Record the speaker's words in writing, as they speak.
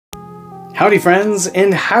Howdy friends,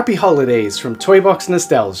 and happy holidays from Toybox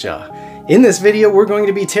Nostalgia. In this video we're going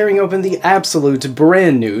to be tearing open the absolute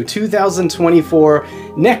brand new 2024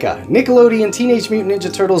 NECA, Nickelodeon Teenage Mutant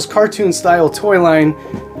Ninja Turtles cartoon style toy line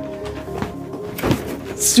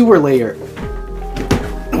sewer layer.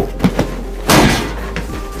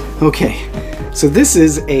 Okay, so this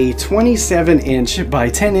is a 27-inch by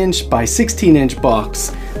 10-inch by 16-inch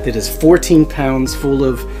box that is 14 pounds full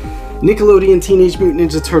of Nickelodeon Teenage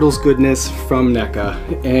Mutant Ninja Turtles goodness from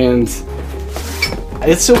NECA, and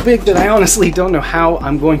it's so big that I honestly don't know how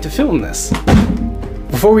I'm going to film this.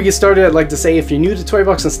 Before we get started, I'd like to say if you're new to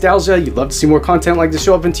Toybox Nostalgia, you'd love to see more content like this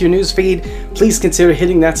show up into your news feed, please consider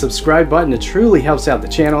hitting that subscribe button. It truly helps out the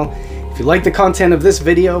channel. If you like the content of this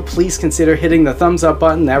video, please consider hitting the thumbs up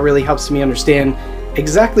button. That really helps me understand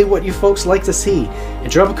exactly what you folks like to see. And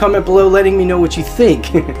drop a comment below letting me know what you think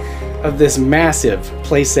of this massive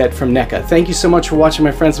playset from NECA. Thank you so much for watching,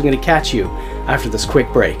 my friends. I'm going to catch you after this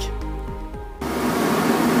quick break.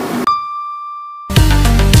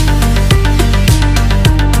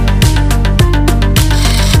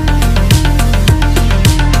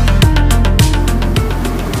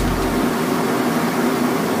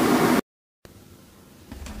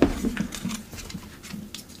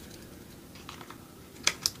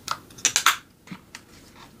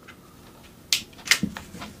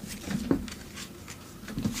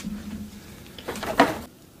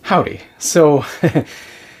 Howdy. So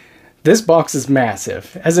this box is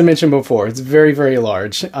massive. As I mentioned before, it's very, very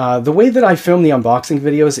large. The way that I film the unboxing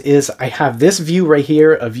videos is I have this view right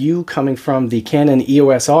here of you coming from the Canon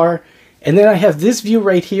EOS R, and then I have this view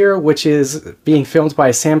right here, which is being filmed by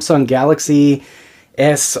a Samsung Galaxy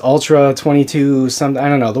S Ultra 22, something, I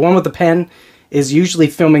don't know. The one with the pen is usually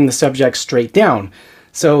filming the subject straight down.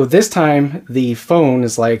 So this time the phone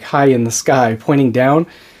is like high in the sky pointing down.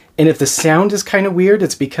 And if the sound is kind of weird,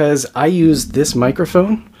 it's because I use this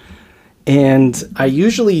microphone, and I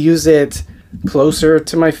usually use it closer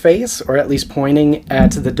to my face, or at least pointing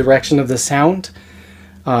at the direction of the sound.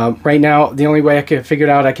 Right now, the only way I could figure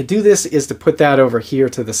out I could do this is to put that over here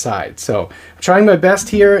to the side. So I'm trying my best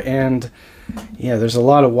here, and yeah, there's a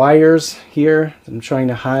lot of wires here that I'm trying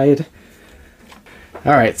to hide.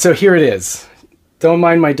 All right, so here it is. Don't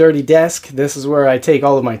mind my dirty desk. This is where I take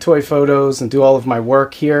all of my toy photos and do all of my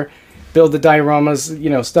work here. Build the dioramas, you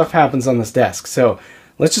know, stuff happens on this desk. So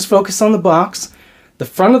let's just focus on the box. The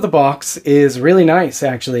front of the box is really nice,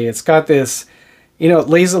 actually. It's got this, you know,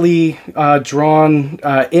 lazily drawn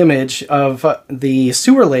image of the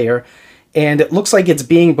sewer layer, and it looks like it's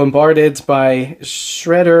being bombarded by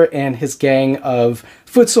Shredder and his gang of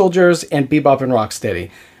foot soldiers and Bebop and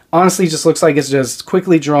Rocksteady. Honestly, just looks like it's just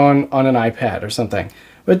quickly drawn on an iPad or something.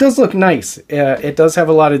 But it does look nice. It does have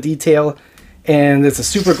a lot of detail, and it's a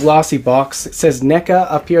super glossy box. It says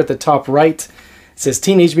NECA up here at the top right. It says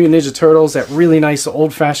Teenage Mutant Ninja Turtles, that really nice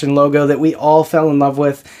old-fashioned logo that we all fell in love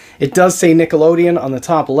with. It does say Nickelodeon on the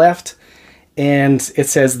top left, and it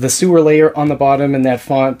says the sewer layer on the bottom in that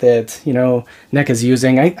font that, you know, NECA's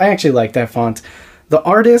using. I actually like that font. The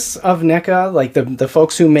artists of NECA, like the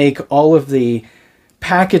folks who make all of the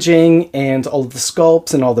packaging and all of the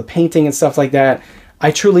sculpts and all the painting and stuff like that, I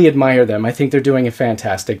truly admire them. I think they're doing a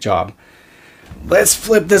fantastic job. Let's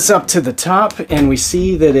flip this up to the top, and we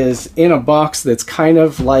see that it is in a box that's kind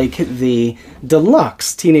of like the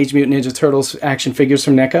deluxe Teenage Mutant Ninja Turtles action figures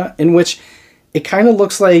from NECA, in which it kind of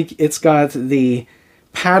looks like it's got the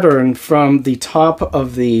pattern from the top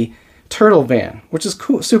of the turtle van, which is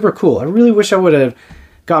cool, super cool. I really wish I would have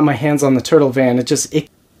got my hands on the turtle van.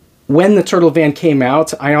 When the turtle van came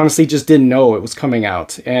out, I honestly just didn't know it was coming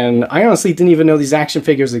out. And I honestly didn't even know these action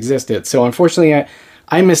figures existed. So unfortunately,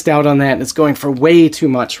 I missed out on that, and it's going for way too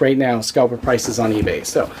much right now, scalper prices on eBay.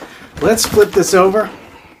 So let's flip this over.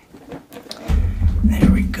 There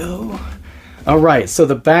we go. All right, so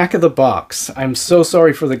the back of the box. I'm so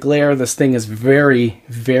sorry for the glare. This thing is very,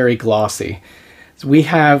 very glossy. So we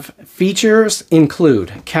have features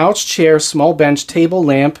include couch, chair, small bench, table,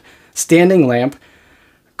 lamp, standing lamp,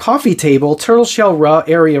 coffee table, turtle shell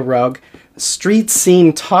area rug, street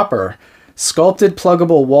scene topper, sculpted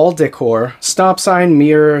pluggable wall decor, stop sign,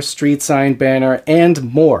 mirror, street sign, banner, and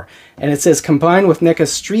more. And it says combine with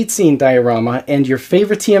NECA's street scene diorama and your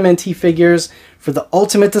favorite TMNT figures for the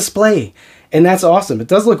ultimate display. And that's awesome. It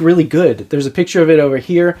does look really good. There's a picture of it over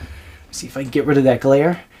here. Let's see if I can get rid of that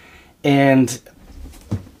glare. And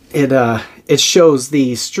it shows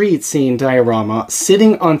the street scene diorama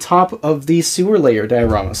sitting on top of the sewer layer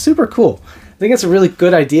diorama. Super cool. I think it's a really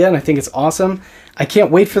good idea, and I think it's awesome. I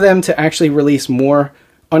can't wait for them to actually release more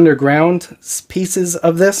underground pieces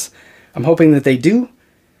of this. I'm hoping that they do.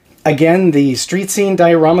 Again, the street scene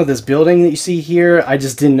diorama, this building that you see here, I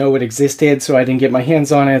just didn't know it existed, so I didn't get my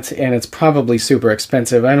hands on it, and it's probably super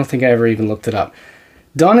expensive. I don't think I ever even looked it up.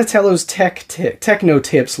 Donatello's Techno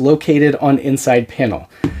Tips located on inside panel.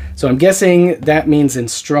 So I'm guessing that means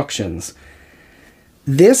instructions.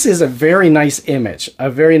 This is a very nice image,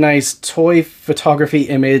 a very nice toy photography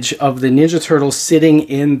image of the Ninja Turtles sitting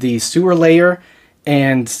in the sewer layer.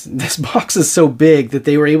 And this box is so big that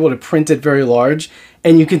they were able to print it very large,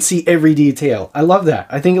 and you can see every detail. I love that.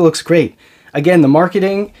 I think it looks great. Again, the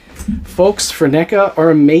marketing folks for NECA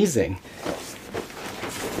are amazing.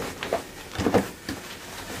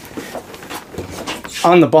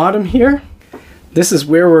 On the bottom here, this is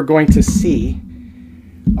where we're going to see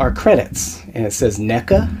our credits. And it says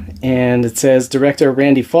NECA, and it says director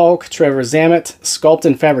Randy Falk, Trevor Zammit, sculpt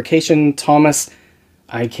and fabrication Thomas,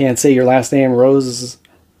 I can't say your last name,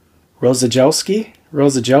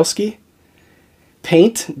 Rosajowski,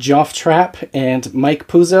 paint Joff Trapp and Mike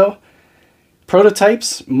Puzo,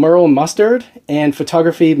 prototypes Merle Mustard, and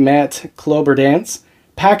photography Matt Kloberdance,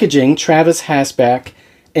 packaging Travis Hasback,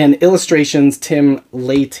 and illustrations Tim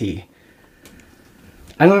Leahy.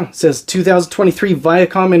 I don't know, it says 2023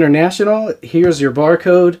 Viacom International. Here's your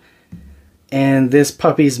barcode. And this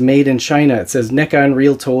puppy's made in China. It says NECA and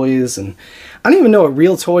Real Toys. And I don't even know what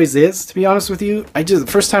Real Toys is, to be honest with you. The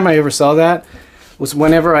first time I ever saw that was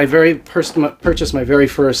whenever I purchased my very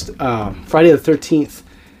first Friday the 13th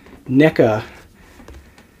NECA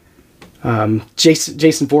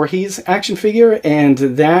Jason Voorhees action figure, and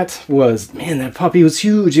that was, man, that puppy was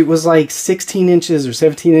huge. It was like 16 inches or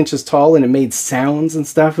 17 inches tall, and it made sounds and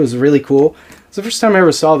stuff. It was really cool. It's the first time I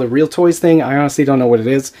ever saw the Real Toys thing. I honestly don't know what it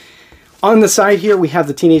is. On the side here, we have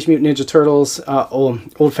the Teenage Mutant Ninja Turtles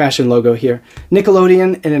old-fashioned logo here.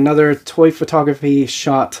 Nickelodeon, and another toy photography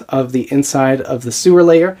shot of the inside of the sewer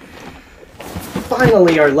layer.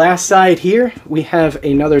 Finally, our last side here, we have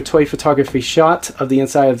another toy photography shot of the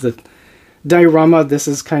inside of the diorama. This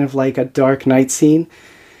is kind of like a dark night scene,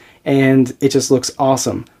 and it just looks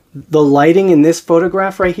awesome. The lighting in this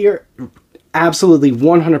photograph right here, absolutely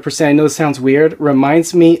 100%, I know this sounds weird,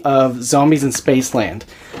 reminds me of Zombies in Spaceland.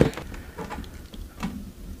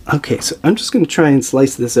 Okay, so I'm just going to try and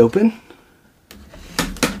slice this open.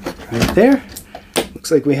 Right there.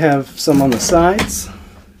 Looks like we have some on the sides.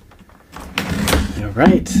 All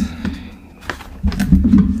right. Here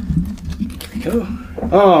we go.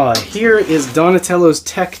 Oh, here is Donatello's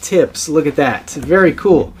Tech Tips. Look at that. Very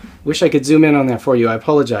cool. Wish I could zoom in on that for you. I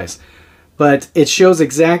apologize. But it shows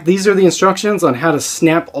these are the instructions on how to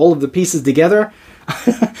snap all of the pieces together.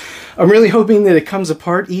 I'm really hoping that it comes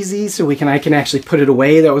apart easy so I can actually put it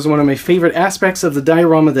away. That was one of my favorite aspects of the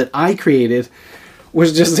diorama that I created. It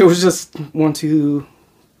was just 1, 2,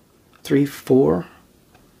 3, 4.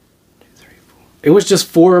 It was just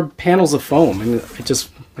 4 panels of foam, and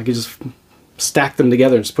I could just stack them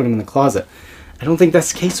together and just put them in the closet. I don't think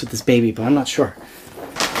that's the case with this baby, but I'm not sure.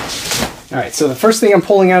 Alright, so the first thing I'm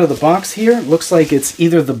pulling out of the box here looks like it's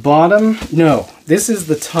either the bottom. No, this is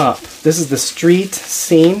the top. This is the street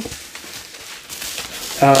scene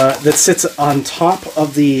that sits on top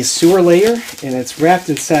of the sewer layer, and it's wrapped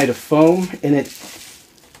inside of foam, and it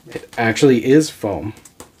actually is foam.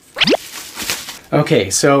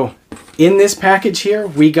 Okay, so in this package here,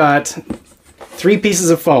 we got 3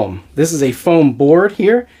 pieces of foam. This is a foam board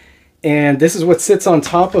here, and this is what sits on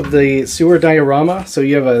top of the sewer diorama. So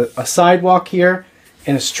you have a sidewalk here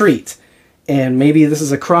and a street, and maybe this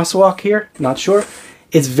is a crosswalk here, not sure.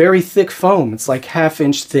 It's very thick foam. It's like 1/2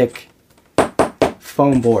 inch thick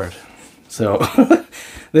foam board. So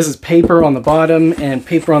this is paper on the bottom and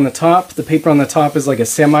paper on the top. The paper on the top is like a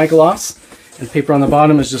semi-gloss, and paper on the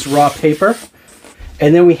bottom is just raw paper.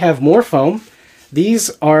 And then we have more foam. These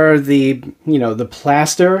are the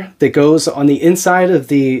plaster that goes on the inside of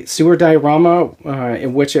the sewer diorama,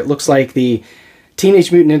 in which it looks like the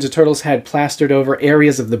Teenage Mutant Ninja Turtles had plastered over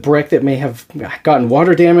areas of the brick that may have gotten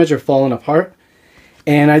water damage or fallen apart.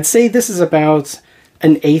 And I'd say this is about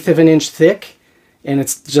 1/8 of an inch thick, and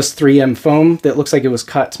it's just 3M foam that looks like it was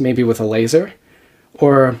cut maybe with a laser.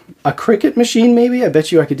 Or a Cricut machine, maybe? I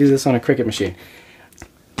bet you I could do this on a Cricut machine.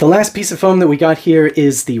 The last piece of foam that we got here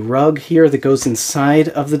is the rug here that goes inside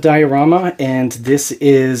of the diorama, and this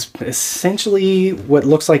is essentially what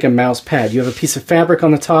looks like a mouse pad. You have a piece of fabric on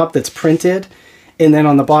the top that's printed, and then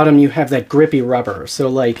on the bottom you have that grippy rubber. So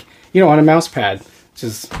like, on a mouse pad, you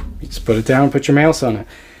just put it down, put your mouse on it.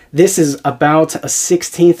 This is about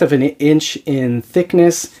 1/16 of an inch in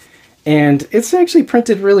thickness, and it's actually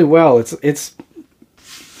printed really well. It's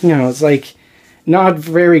like not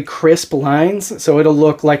very crisp lines, so it'll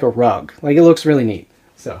look like a rug. Like, it looks really neat.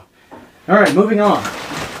 So, all right, moving on.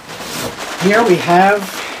 Here we have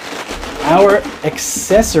our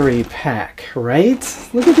accessory pack, right?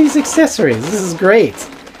 Look at these accessories. This is great.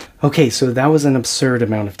 Okay, so that was an absurd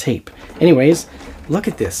amount of tape. Anyways, look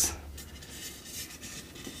at this.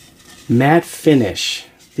 Matte finish.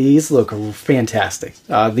 These look fantastic.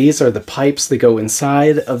 These are the pipes that go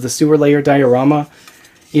inside of the sewer layer diorama,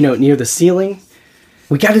 you know, near the ceiling.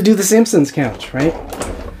 We got to do the Simpsons couch, right?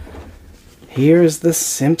 Here's the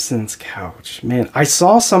Simpsons couch. Man, I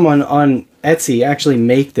saw someone on Etsy actually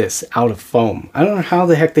make this out of foam. I don't know how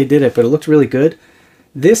the heck they did it, but it looked really good.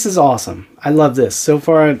 This is awesome. I love this. So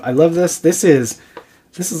far, I love this. This is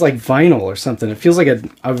like vinyl or something. It feels like a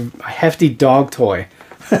hefty dog toy.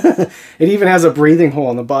 It even has a breathing hole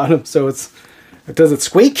on the bottom, so does it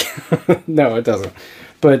squeak? No, it doesn't.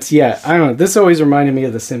 But yeah, I don't know. This always reminded me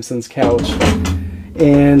of the Simpsons couch.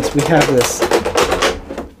 And we have this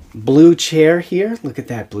blue chair here. Look at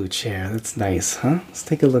that blue chair. That's nice, huh? Let's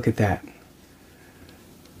take a look at that.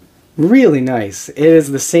 Really nice. It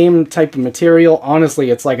is the same type of material. Honestly,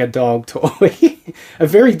 it's like a dog toy. A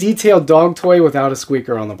very detailed dog toy without a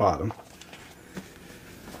squeaker on the bottom.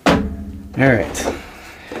 Alright.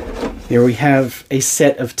 Here we have a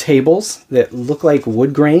set of tables that look like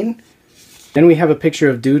wood grain. Then we have a picture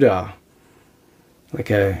of Doodah. Like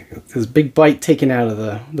this big bite taken out of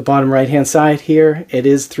the bottom right hand side here. It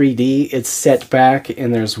is 3D. It's set back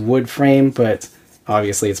and there's wood frame, but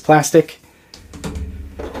obviously it's plastic.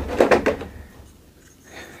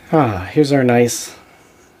 Here's our nice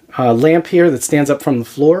lamp here that stands up from the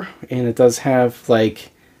floor, and it does have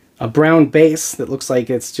like a brown base that looks like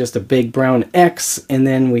it's just a big brown X, and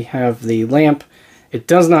then we have the lamp. It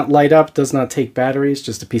does not light up, does not take batteries,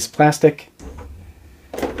 just a piece of plastic.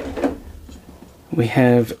 We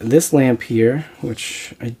have this lamp here,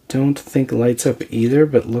 which I don't think lights up either,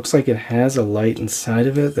 but looks like it has a light inside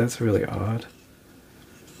of it. That's really odd.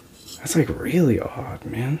 That's like really odd,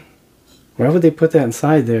 man. Why would they put that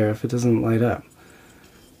inside there if it doesn't light up?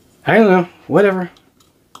 I don't know. Whatever.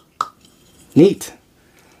 Neat.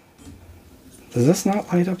 Does this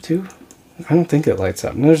not light up too? I don't think it lights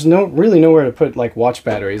up. And there's really nowhere to put like watch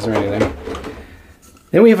batteries or anything.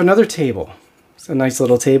 Then we have another table. It's a nice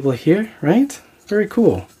little table here, right? Very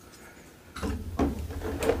cool.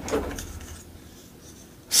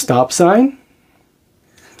 Stop sign.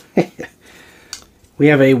 We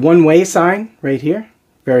have a one-way sign right here.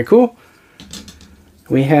 Very cool.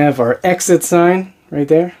 We have our exit sign right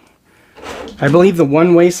there. I believe the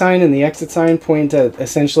one-way sign and the exit sign point at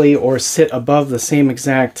essentially or sit above the same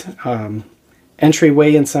exact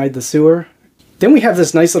entryway inside the sewer. Then we have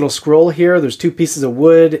this nice little scroll here. There's two pieces of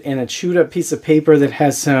wood and a chewed up piece of paper that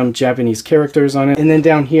has some Japanese characters on it. And then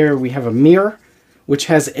down here we have a mirror, which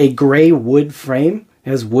has a gray wood frame. It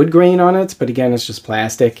has wood grain on it, but again, it's just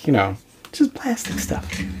plastic, you know, just plastic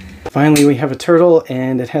stuff. Finally, we have a turtle,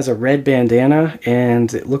 and it has a red bandana,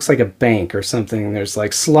 and it looks like a bank or something. There's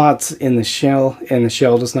like slots in the shell, and the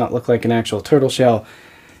shell does not look like an actual turtle shell.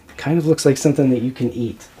 It kind of looks like something that you can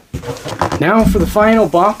eat. Now for the final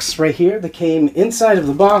box right here that came inside of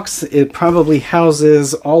the box. It probably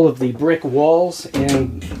houses all of the brick walls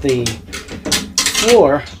and the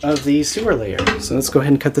floor of the sewer layer. So let's go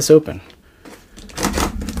ahead and cut this open.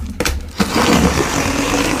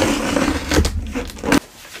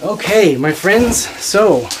 Okay, my friends,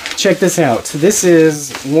 so check this out. This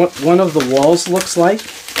is what one of the walls looks like.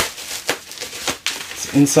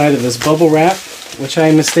 It's inside of this bubble wrap, which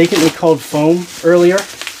I mistakenly called foam earlier.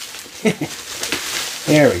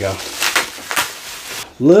 There we go.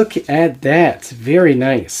 Look at that. Very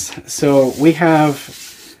nice. So we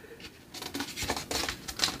have...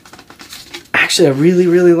 Actually, I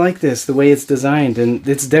really like this, the way it's designed. And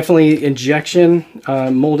it's definitely injection,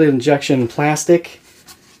 molded injection plastic.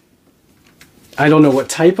 I don't know what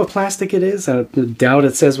type of plastic it is. I doubt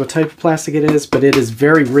it says what type of plastic it is, but it is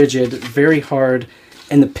very rigid, very hard,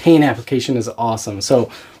 and the paint application is awesome. So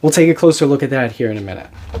we'll take a closer look at that here in a minute.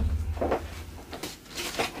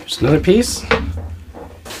 Here's another piece.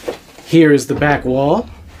 Here is the back wall.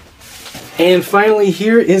 And finally,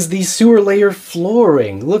 here is the sewer layer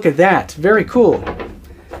flooring. Look at that. Very cool.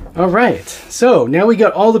 All right. So now we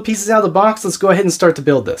got all the pieces out of the box. Let's go ahead and start to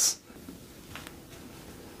build this.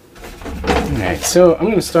 Alright, so I'm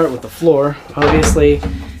going to start with the floor, obviously,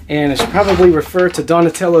 and I should probably refer to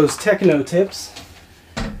Donatello's Techno Tips.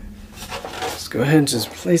 Let's go ahead and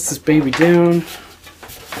just place this baby down.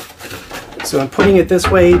 So I'm putting it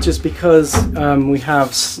this way just because we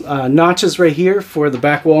have notches right here for the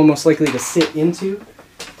back wall most likely to sit into.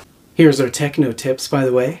 Here's our Techno Tips, by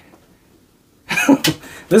the way.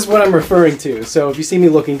 This is what I'm referring to, so if you see me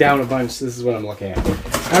looking down a bunch, this is what I'm looking at.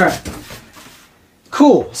 Alright.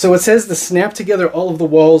 Cool. So it says to snap together all of the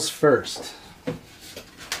walls first. I'm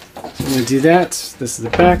going to do that. This is the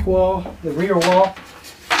back wall, the rear wall.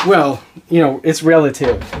 Well, you know, it's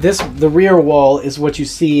relative. The rear wall is what you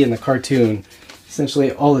see in the cartoon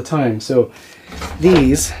essentially all the time. So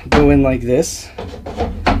these go in like this.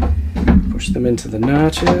 Push them into the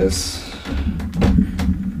notches.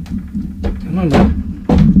 Come on,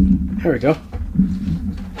 bud. There we go.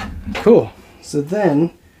 Cool. So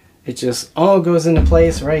then it just all goes into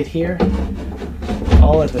place right here,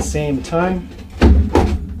 all at the same time.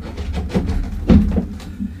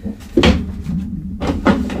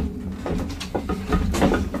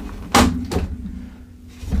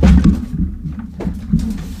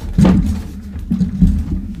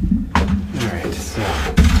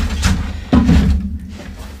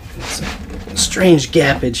 Strange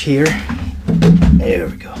gappage here. There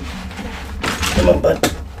we go. Come on, bud.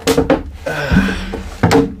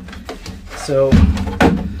 So,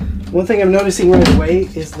 one thing I'm noticing right away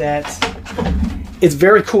is that it's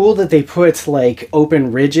very cool that they put like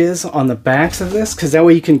open ridges on the backs of this, because that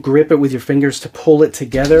way you can grip it with your fingers to pull it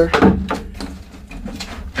together.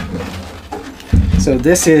 So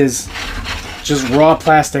this is just raw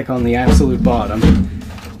plastic on the absolute bottom.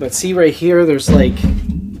 But see right here,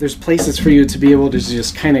 there's places for you to be able to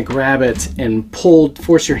just kind of grab it and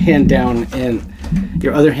force your hand down and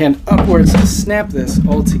your other hand upwards to snap this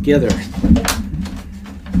all together.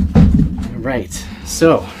 All right,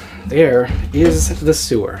 so there is the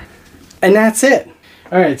sewer. And that's it.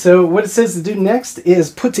 All right, so what it says to do next is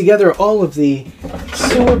put together all of the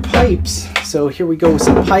sewer pipes. So here we go with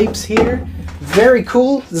some pipes here. Very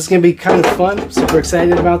cool. This is gonna be kind of fun. Super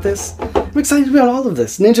excited about this. I'm excited about all of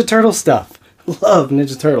this Ninja Turtle stuff. Love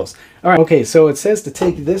Ninja Turtles. All right, okay, so it says to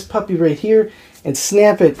take this puppy right here and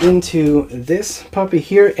snap it into this puppy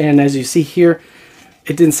here. And as you see here,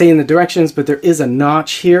 it didn't say in the directions, but there is a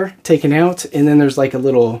notch here taken out. And then there's like a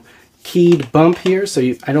little keyed bump here. So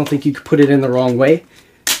I don't think you could put it in the wrong way.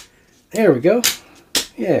 There we go.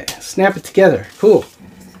 Yeah, snap it together. Cool.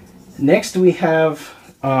 Next we have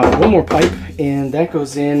one more pipe, and that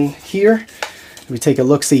goes in here. We take a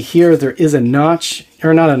look-see here, there is a notch,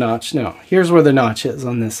 or not a notch, no. Here's where the notch is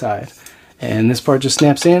on this side. And this part just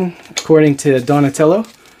snaps in, according to Donatello,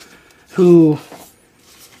 who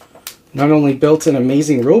not only built an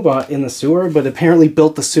amazing robot in the sewer, but apparently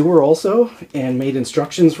built the sewer also, and made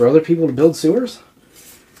instructions for other people to build sewers.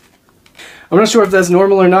 I'm not sure if that's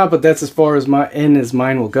normal or not, but that's as far as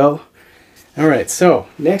mine will go. Alright, so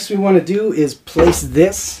next we want to do is place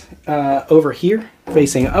this over here,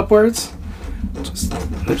 facing upwards.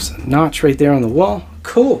 There's a notch right there on the wall.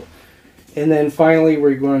 Cool. And then finally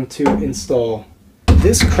we're going to install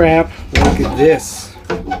this crap like this.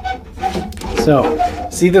 So,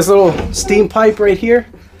 see this little steam pipe right here?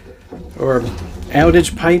 Or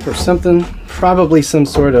outage pipe or something? Probably some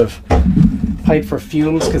sort of pipe for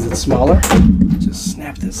fumes because it's smaller. Just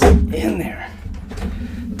snap this in there.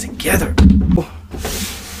 Together.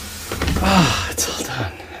 Ah, it's all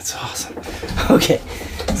done. That's awesome. Okay.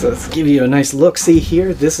 So let's give you a nice look-see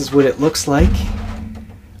here. This is what it looks like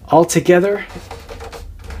all together.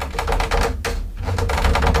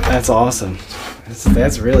 That's awesome.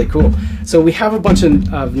 That's really cool. So we have a bunch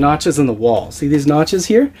of notches in the wall. See these notches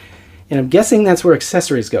here? And I'm guessing that's where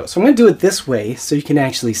accessories go. So I'm going to do it this way so you can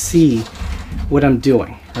actually see what I'm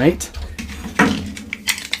doing, right?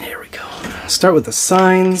 There we go. Start with the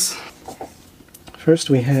signs. First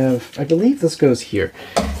we have, I believe this goes here.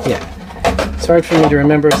 Yeah. It's hard for me to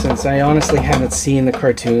remember since I honestly haven't seen the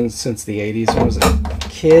cartoons since the 80s when I was a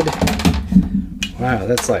kid. Wow,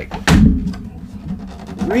 that's like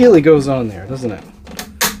really goes on there, doesn't it?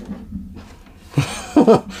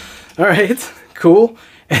 Alright, cool.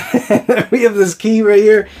 And we have this key right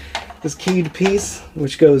here, this keyed piece,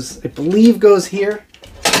 which goes, I believe goes here.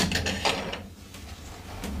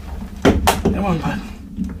 Come on, bud.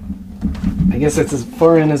 I guess that's as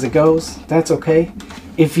far in as it goes. That's okay.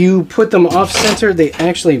 If you put them off center, they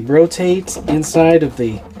actually rotate inside of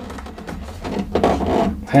the...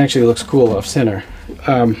 It actually looks cool off center.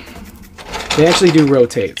 They actually do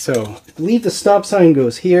rotate. So I believe the stop sign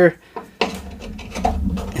goes here.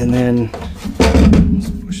 And then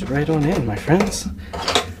just push it right on in, my friends.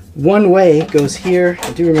 One way goes here.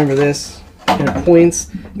 I do remember this. And it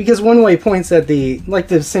points, because one way points at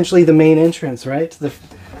essentially the main entrance, right?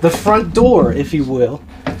 The front door, if you will,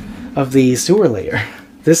 of the sewer layer.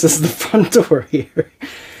 This is the front door here.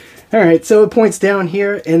 Alright, so it points down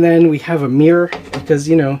here, and then we have a mirror, because,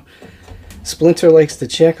 you know, Splinter likes to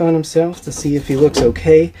check on himself to see if he looks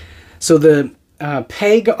okay. So the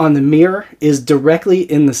peg on the mirror is directly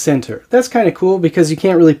in the center. That's kind of cool, because you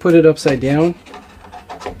can't really put it upside down.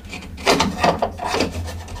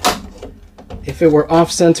 If it were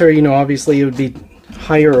off center, you know, obviously it would be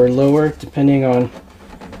higher or lower depending on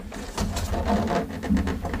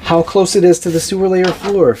how close it is to the sewer layer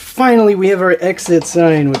floor. Finally, we have our exit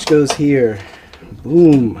sign, which goes here.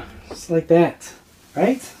 Boom. Just like that,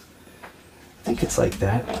 right? I think it's like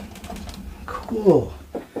that. Cool.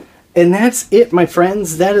 And that's it, my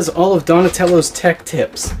friends. That is all of Donatello's tech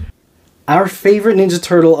tips. Our favorite Ninja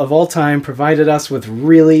Turtle of all time provided us with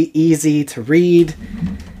really easy to read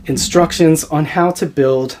instructions on how to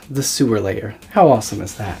build the sewer layer. How awesome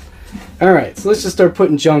is that? Alright, so let's just start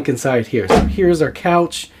putting junk inside here. So here's our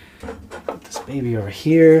couch. Put this baby over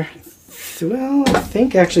here. Well, I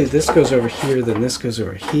think actually this goes over here, then this goes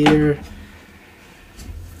over here.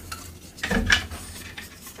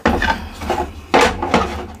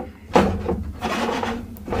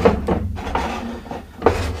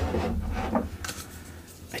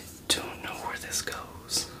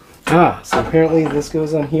 Ah, so apparently this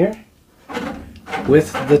goes on here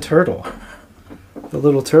with the turtle. The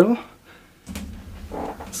little turtle.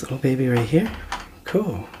 This little baby right here.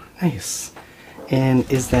 Cool. Nice. And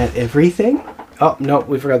is that everything? Oh, no,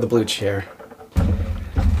 we forgot the blue chair.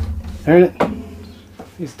 Darn it.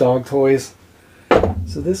 These dog toys.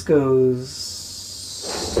 So this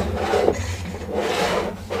goes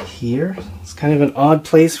here. It's kind of an odd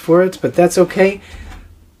place for it, but that's okay.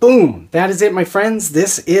 Boom! That is it, my friends.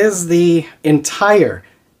 This is the entire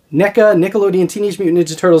NECA Nickelodeon Teenage Mutant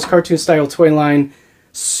Ninja Turtles cartoon style toy line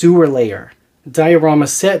sewer layer diorama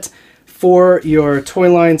set for your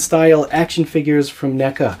toy line style action figures from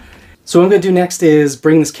NECA. So what I'm going to do next is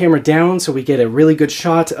bring this camera down so we get a really good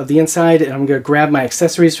shot of the inside, and I'm going to grab my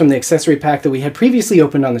accessories from the accessory pack that we had previously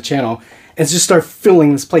opened on the channel and just start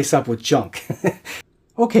filling this place up with junk.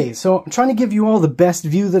 Okay, so I'm trying to give you all the best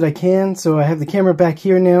view that I can, so I have the camera back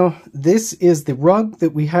here now. This is the rug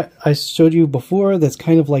that I showed you before that's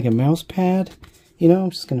kind of like a mouse pad. You know,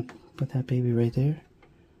 I'm just going to put that baby right there.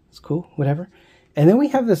 It's cool, whatever. And then we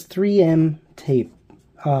have this 3M tape,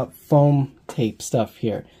 foam tape stuff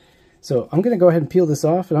here. So I'm going to go ahead and peel this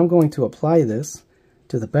off, and I'm going to apply this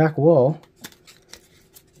to the back wall,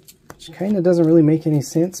 which kind of doesn't really make any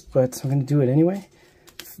sense, but I'm going to do it anyway.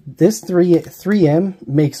 This 3M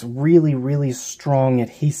makes really, really strong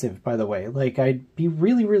adhesive, by the way. Like, I'd be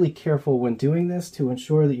really, really careful when doing this to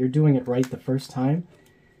ensure that you're doing it right the first time.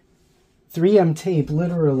 3M tape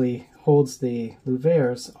literally holds the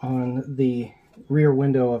louvers on the rear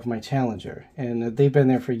window of my Challenger, and they've been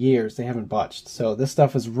there for years. They haven't budged. So this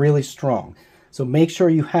stuff is really strong. So make sure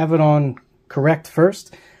you have it on correct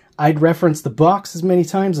first. I'd reference the box as many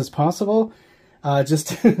times as possible. Just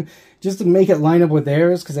to make it line up with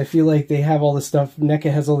theirs, because I feel like they have all this stuff,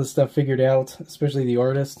 NECA has all this stuff figured out, especially the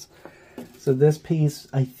artists. So this piece,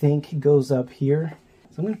 I think, goes up here.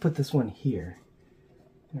 So I'm going to put this one here.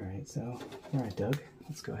 Alright, so, alright Doug,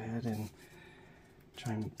 let's go ahead and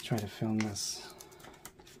try to film this.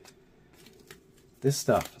 This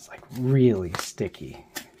stuff is like really sticky.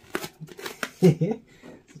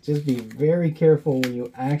 Just be very careful when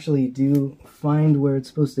you actually do find where it's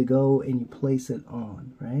supposed to go and you place it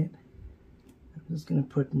on, right? I'm just going to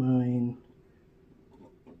put mine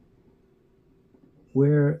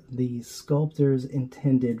where the sculptors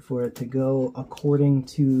intended for it to go according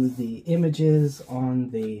to the images on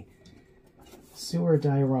the sewer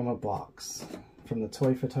diorama box from the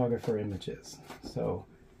Toy Photographer Images. So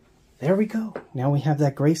there we go. Now we have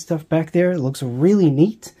that gray stuff back there. It looks really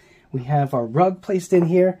neat. We have our rug placed in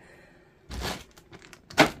here.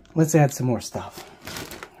 Let's add some more stuff.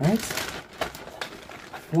 All right.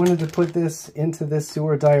 I wanted to put this into this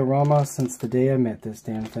sewer diorama since the day I met this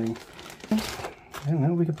damn thing. I don't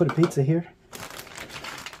know, we could put a pizza here.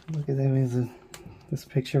 Look at that, this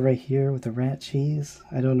picture right here with the rat cheese.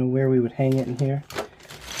 I don't know where we would hang it in here.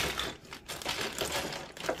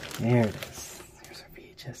 There it is. There's our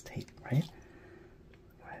VHS tape, right?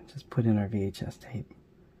 Go ahead and just put in our VHS tape.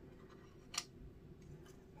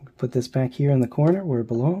 Put this back here in the corner where it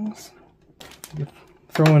belongs.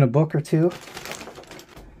 Throw in a book or two.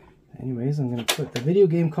 Anyways, I'm going to put the video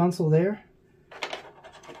game console there.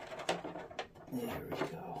 There we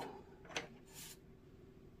go.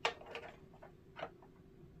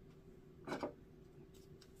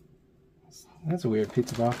 That's a weird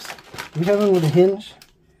pizza box. We have one with a hinge.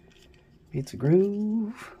 Pizza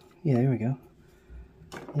groove. Yeah, there we go.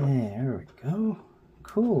 Yeah, there we go.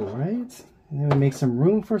 Cool, right? And then we make some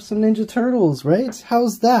room for some Ninja Turtles, right?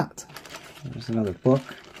 How's that? There's another book.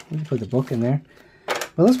 We can put the book in there.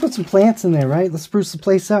 Well, let's put some plants in there, right? Let's spruce the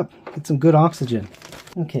place up. Get some good oxygen.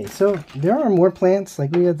 Okay, so there are more plants.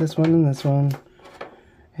 Like we got this one and this one.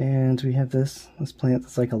 And we have this plant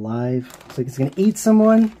that's like alive. Looks like it's gonna eat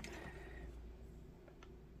someone.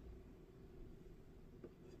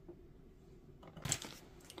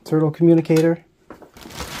 Turtle communicator.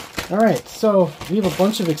 All right, so we have a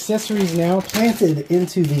bunch of accessories now planted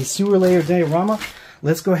into the sewer layer diorama.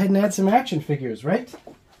 Let's go ahead and add some action figures, right?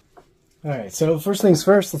 All right, so first things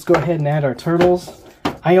first, let's go ahead and add our turtles.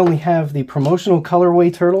 I only have the promotional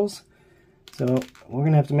colorway turtles, so we're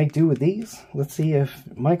gonna have to make do with these. Let's see if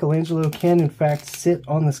Michelangelo can in fact sit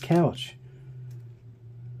on this couch.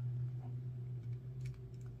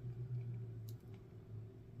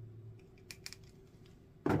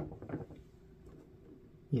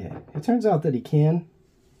 Yeah, it turns out that he can.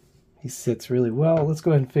 He sits really well. Let's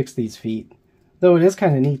go ahead and fix these feet. Though it is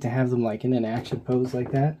kind of neat to have them like in an action pose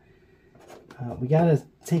like that. We gotta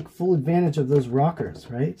take full advantage of those rockers,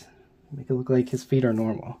 right? Make it look like his feet are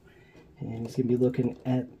normal. And he's gonna be looking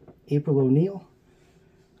at April O'Neil.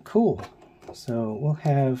 Cool. So we'll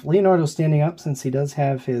have Leonardo standing up since he does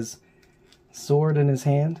have his sword in his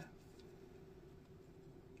hand.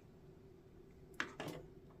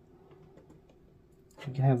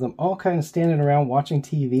 We can have them all kind of standing around watching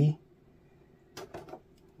TV.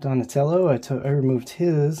 Donatello, I removed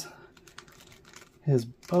his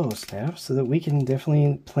bow staff so that we can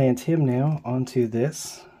definitely plant him now onto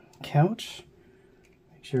this couch.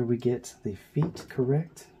 Make sure we get the feet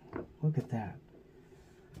correct. Look at that.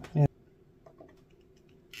 And,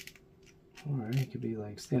 or he could be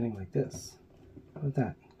like standing like this. How about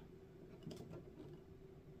that?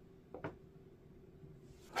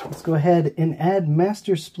 Let's go ahead and add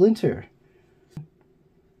Master Splinter.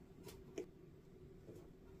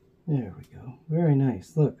 There we go. Very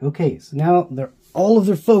nice. Look, okay, so now all of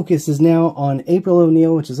their focus is now on April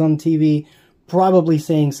O'Neil, which is on TV, probably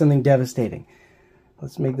saying something devastating.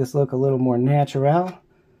 Let's make this look a little more natural.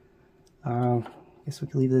 Guess we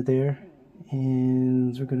can leave it there.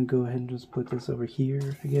 And we're going to go ahead and just put this over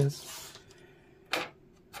here, I guess.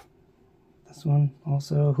 This one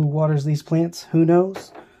also. Who waters these plants? Who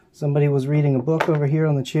knows? Somebody was reading a book over here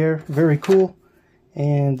on the chair. Very cool.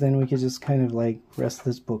 And then we could just kind of like rest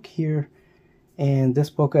this book here. And this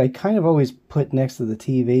book I kind of always put next to the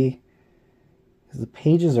TV, because the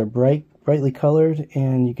pages are brightly colored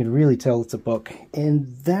and you can really tell it's a book.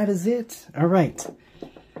 And that is it. All right.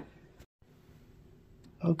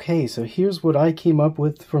 Okay, so here's what I came up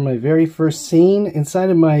with for my very first scene inside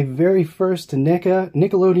of my very first NECA,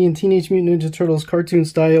 Nickelodeon Teenage Mutant Ninja Turtles cartoon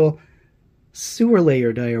style sewer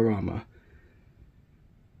layer diorama.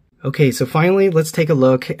 Okay, so finally, let's take a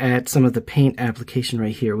look at some of the paint application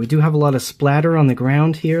right here. We do have a lot of splatter on the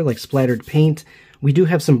ground here, like splattered paint. We do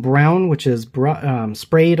have some brown, which is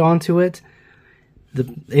sprayed onto it.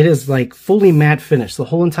 It is like fully matte finish. The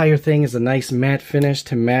whole entire thing is a nice matte finish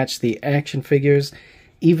to match the action figures.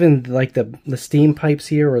 Even like the steam pipes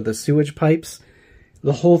here, or the sewage pipes.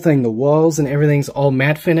 The whole thing, the walls and everything's all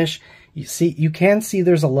matte finish. You can see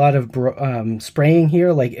there's a lot of spraying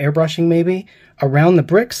here, like airbrushing maybe, around the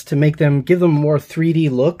bricks to make them, give them a more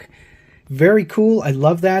 3D look. Very cool. I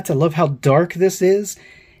love that. I love how dark this is.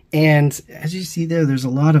 And as you see there, there's a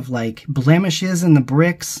lot of like blemishes in the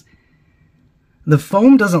bricks. The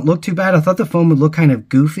foam doesn't look too bad. I thought the foam would look kind of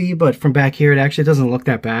goofy, but from back here, it actually doesn't look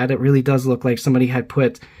that bad. It really does look like somebody had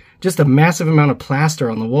put just a massive amount of plaster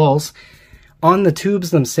on the walls. On the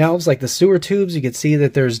tubes themselves, like the sewer tubes, you can see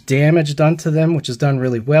that there's damage done to them, which is done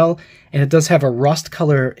really well. And it does have a rust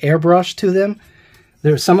color airbrush to them.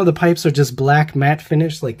 Some of the pipes are just black matte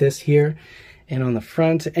finish, like this here. And on the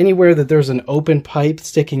front, anywhere that there's an open pipe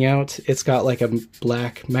sticking out, it's got like a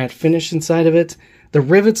black matte finish inside of it. The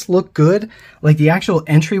rivets look good. Like the actual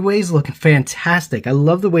entryways look fantastic. I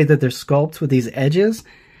love the way that they're sculpted with these edges.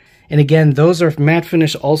 And again, those are matte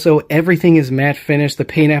finish also. Everything is matte finish. The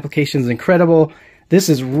paint application is incredible. This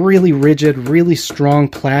is really rigid, really strong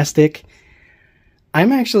plastic.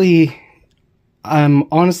 I'm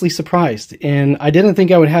honestly surprised. And I didn't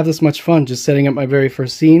think I would have this much fun just setting up my very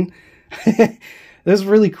first scene. This is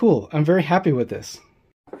really cool. I'm very happy with this.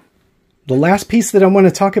 The last piece that I want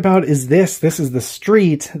to talk about is this. This is the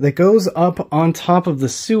street that goes up on top of the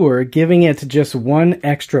sewer, giving it just one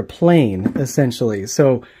extra plane, essentially.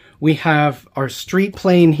 So we have our street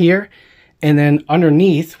plane here, and then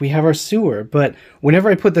underneath we have our sewer. But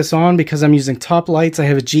whenever I put this on, because I'm using top lights, I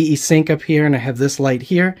have a GE sink up here, and I have this light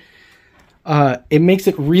here. It makes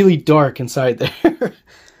it really dark inside there.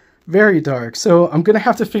 Very dark. So I'm going to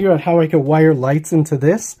have to figure out how I can wire lights into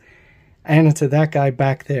this and into that guy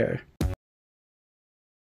back there.